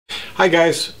Hi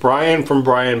guys, Brian from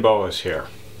Boas here.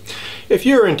 If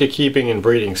you're into keeping and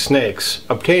breeding snakes,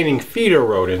 obtaining feeder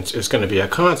rodents is going to be a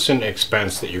constant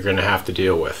expense that you're going to have to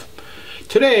deal with.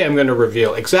 Today I'm going to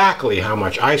reveal exactly how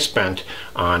much I spent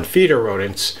on feeder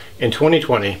rodents in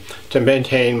 2020 to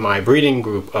maintain my breeding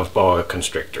group of boa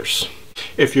constrictors.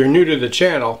 If you're new to the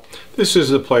channel, this is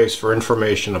the place for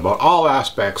information about all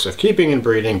aspects of keeping and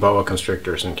breeding boa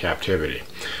constrictors in captivity.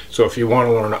 So if you want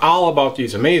to learn all about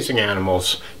these amazing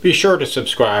animals, be sure to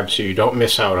subscribe so you don't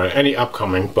miss out on any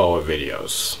upcoming boa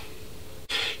videos.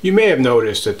 You may have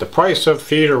noticed that the price of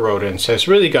feeder rodents has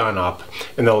really gone up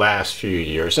in the last few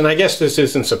years, and I guess this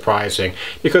isn't surprising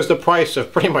because the price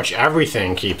of pretty much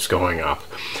everything keeps going up.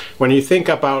 When you think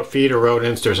about feeder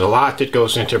rodents, there's a lot that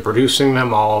goes into producing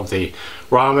them, all of the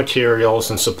raw materials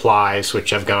and supplies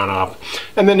which have gone up,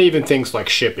 and then even things like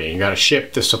shipping. You got to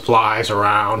ship the supplies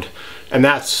around, and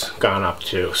that's gone up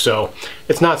too. So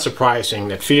it's not surprising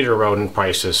that feeder rodent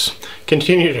prices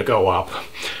continue to go up.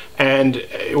 And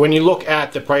when you look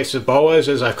at the price of boas,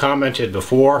 as I've commented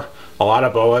before, a lot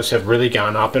of boas have really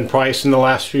gone up in price in the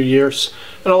last few years.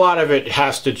 And a lot of it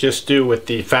has to just do with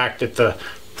the fact that the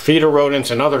feeder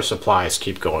rodents and other supplies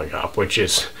keep going up, which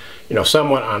is,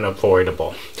 somewhat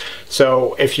unavoidable.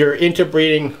 So if you're into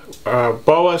breeding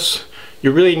boas,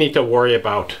 you really need to worry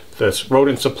about this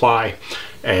rodent supply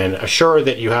and assure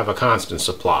that you have a constant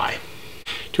supply.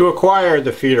 To acquire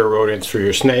the feeder rodents for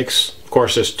your snakes, of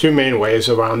course, there's two main ways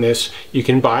around this. You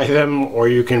can buy them or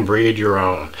you can breed your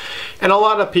own. And a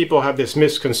lot of people have this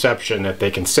misconception that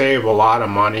they can save a lot of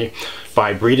money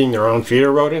by breeding their own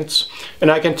feeder rodents.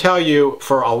 And I can tell you,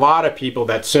 for a lot of people,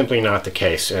 that's simply not the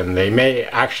case. And they may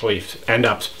actually end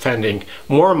up spending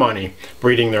more money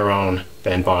breeding their own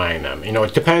than buying them.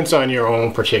 It depends on your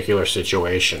own particular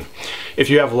situation. If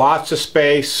you have lots of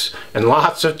space and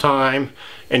lots of time,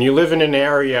 and you live in an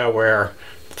area where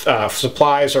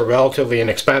supplies are relatively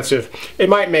inexpensive, it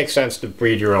might make sense to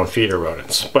breed your own feeder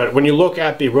rodents. But when you look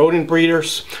at the rodent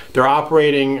breeders, they're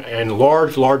operating in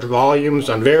large volumes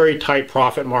on very tight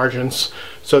profit margins,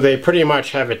 so they pretty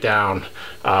much have it down.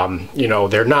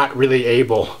 They're not really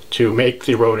able to make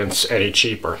the rodents any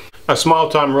cheaper. A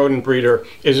small-time rodent breeder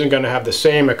isn't going to have the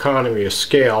same economy of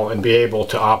scale and be able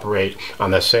to operate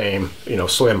on the same,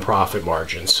 slim profit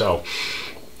margins. So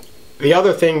the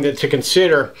other thing to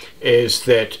consider is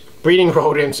that breeding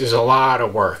rodents is a lot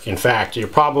of work. In fact, you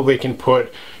probably can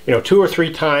put 2 or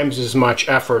 3 times as much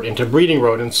effort into breeding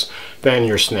rodents than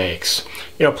your snakes.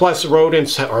 Plus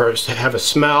rodents have a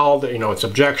smell that, it's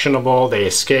objectionable, they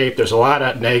escape. There's a lot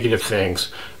of negative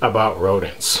things about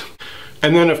rodents.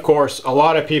 And then, of course, a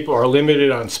lot of people are limited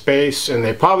on space, and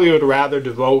they probably would rather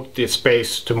devote the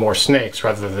space to more snakes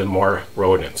rather than more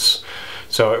rodents.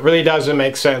 So it really doesn't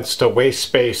make sense to waste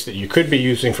space that you could be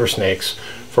using for snakes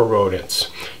for rodents.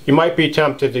 You might be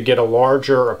tempted to get a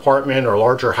larger apartment or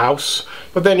larger house,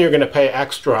 but then you're going to pay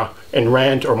extra in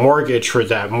rent or mortgage for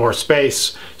that more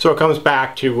space. So it comes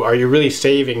back to, are you really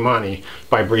saving money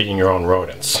by breeding your own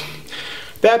rodents?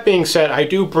 That being said, I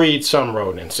do breed some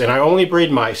rodents, and I only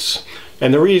breed mice.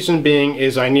 And the reason being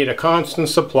is I need a constant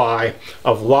supply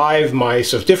of live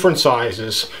mice of different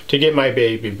sizes to get my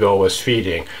baby boas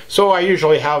feeding. So I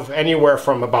usually have anywhere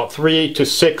from about 3 to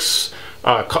 6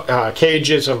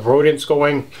 cages of rodents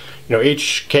going.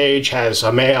 Each cage has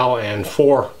a male and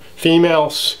 4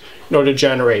 females, to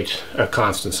generate a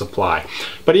constant supply.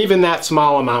 But even that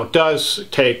small amount does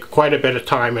take quite a bit of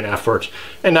time and effort,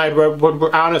 and I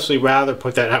would honestly rather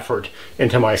put that effort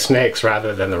into my snakes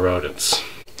rather than the rodents.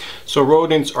 So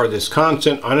rodents are this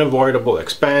constant, unavoidable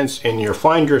expense, and you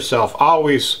find yourself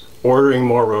always ordering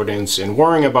more rodents and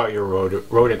worrying about your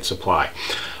rodent supply.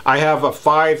 I have a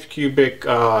 5 cubic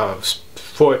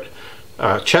foot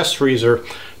chest freezer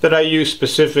that I use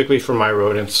specifically for my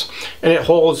rodents, and it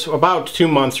holds about 2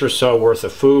 months or so worth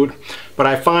of food. But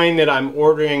I find that I'm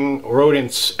ordering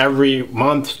rodents every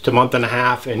month to month and a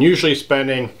half, and usually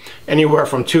spending anywhere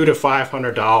from $200 to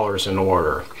 $500 an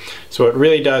order. So it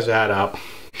really does add up.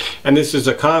 And this is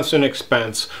a constant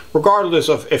expense, regardless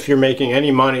of if you're making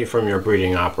any money from your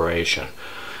breeding operation.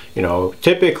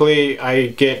 Typically I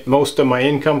get most of my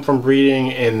income from breeding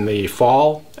in the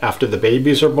fall after the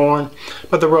babies are born,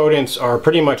 but the rodents are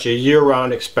pretty much a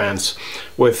year-round expense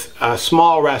with a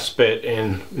small respite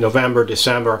in November,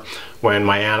 December when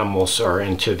my animals are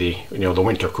into the, the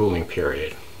winter cooling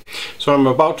period. So I'm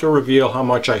about to reveal how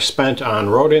much I spent on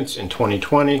rodents in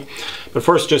 2020, but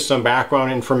first just some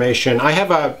background information. I have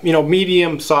a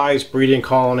medium-sized breeding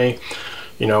colony.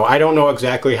 I don't know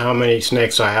exactly how many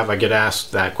snakes I have. I get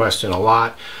asked that question a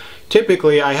lot.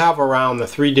 Typically I have around the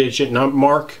 3-digit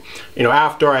mark.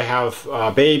 After I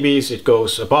have babies, it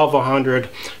goes above 100.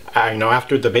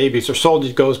 after the babies are sold,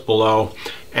 it goes below.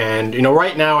 And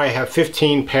right now I have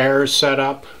 15 pairs set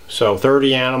up, so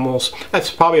 30 animals.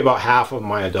 That's probably about half of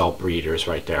my adult breeders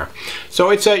right there. So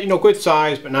it's a good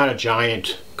size, but not a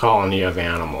giant colony of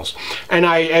animals. And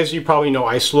as you probably know,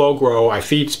 I slow grow. I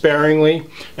feed sparingly,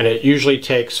 and it usually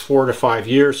takes 4 to 5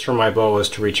 years for my boas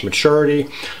to reach maturity.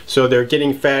 So they're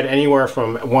getting fed anywhere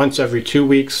from once every 2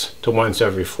 weeks to once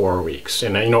every 4 weeks.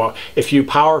 And if you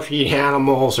power feed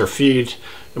animals or feed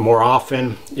more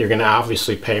often, you're going to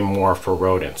obviously pay more for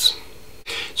rodents.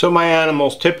 So my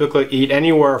animals typically eat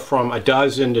anywhere from a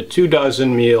dozen to 2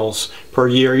 dozen meals per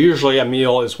year. Usually a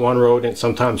meal is 1 rodent.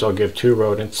 Sometimes I'll give 2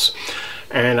 rodents.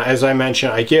 And as I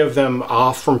mentioned, I give them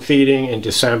off from feeding in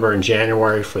December and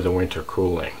January for the winter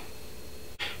cooling.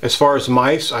 As far as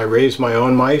mice, I raise my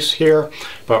own mice here,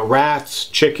 but rats,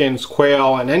 chickens,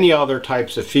 quail, and any other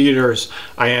types of feeders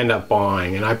I end up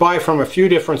buying. And I buy from a few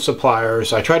different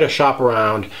suppliers. I try to shop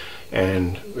around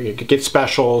and get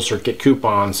specials or get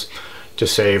coupons to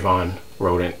save on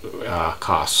rodent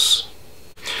costs.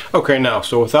 Okay, now,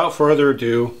 so without further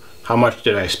ado, how much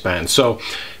did I spend? So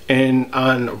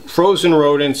on frozen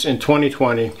rodents in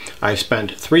 2020, I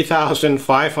spent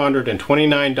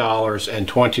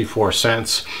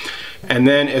 $3,529.24. And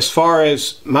then as far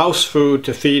as mouse food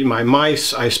to feed my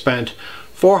mice, I spent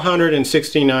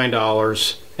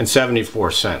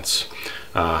 $469.74.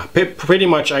 Pretty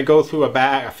much I go through a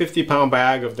 50-pound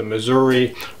bag of the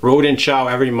Missouri rodent chow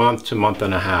every month to month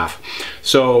and a half.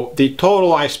 So the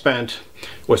total I spent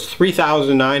was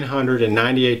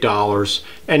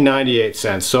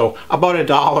 $3,998.98, so about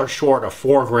 $1 short of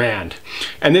 $4 grand.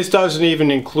 And this doesn't even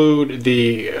include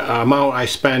the amount I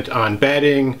spent on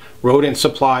bedding, rodent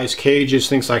supplies, cages,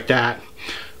 things like that.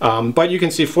 But you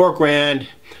can see $4 grand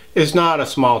is not a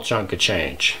small chunk of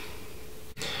change.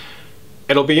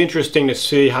 It'll be interesting to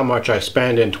see how much I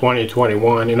spend in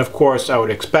 2021, and of course I would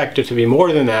expect it to be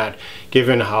more than that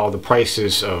given how the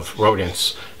prices of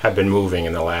rodents have been moving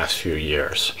in the last few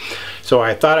years. So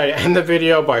I thought I'd end the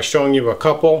video by showing you a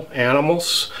couple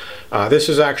animals. This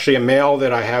is actually a male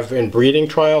that I have in breeding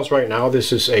trials right now.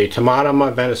 This is a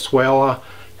Tamatama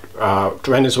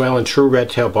Venezuelan true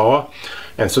red-tailed boa.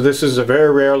 And so this is a very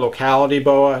rare locality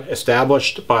boa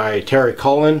established by Terry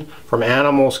Cullen from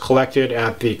animals collected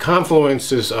at the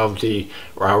confluences of the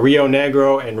Rio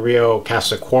Negro and Rio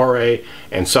Casaquare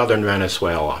in southern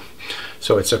Venezuela.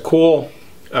 So it's a cool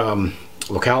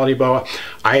locality boa.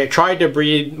 I tried to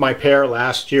breed my pair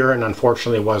last year and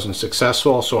unfortunately wasn't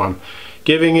successful, so I'm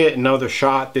giving it another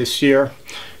shot this year.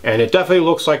 And it definitely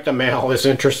looks like the male is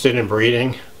interested in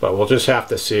breeding, but we'll just have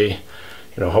to see.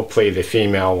 Hopefully the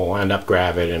female will end up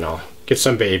gravid and I'll get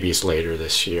some babies later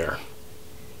this year.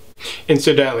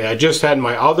 Incidentally, I just had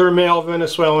my other male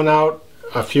Venezuelan out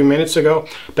a few minutes ago.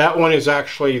 That one is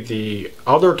actually the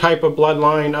other type of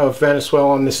bloodline of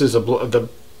Venezuelan. This is the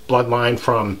bloodline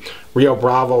from Rio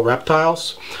Bravo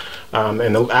reptiles. And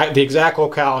the exact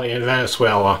locality in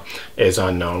Venezuela is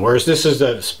unknown. Whereas this is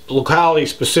the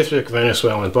locality-specific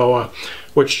Venezuelan boa,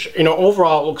 which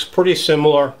overall looks pretty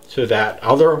similar to that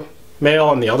other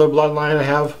male and the other bloodline I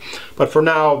have. But for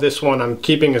now, this one I'm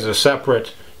keeping as a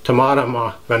separate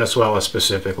Tamatama Venezuela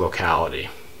specific locality.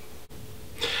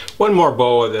 One more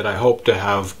boa that I hope to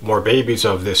have more babies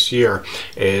of this year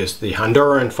is the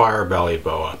Honduran fire-bellied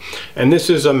boa. And this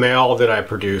is a male that I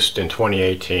produced in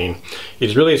 2018.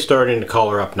 He's really starting to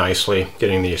color up nicely,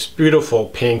 getting these beautiful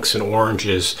pinks and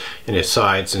oranges in his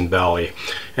sides and belly.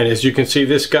 And as you can see,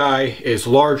 this guy is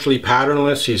largely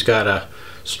patternless. He's got a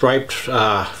striped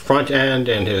front end,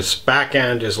 and his back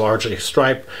end is largely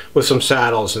striped with some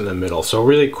saddles in the middle. So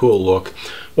really cool look.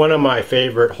 One of my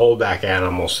favorite holdback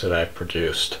animals that I've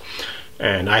produced.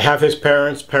 And I have his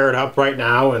parents paired up right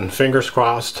now, and fingers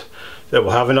crossed that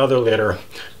we'll have another litter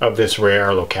of this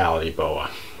rare locality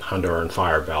boa, Honduran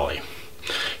fire-belly.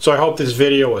 So I hope this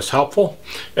video was helpful.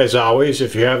 As always,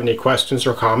 if you have any questions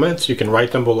or comments, you can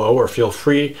write them below or feel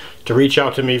free to reach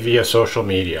out to me via social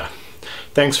media.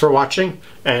 Thanks for watching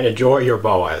and enjoy your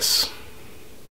boas.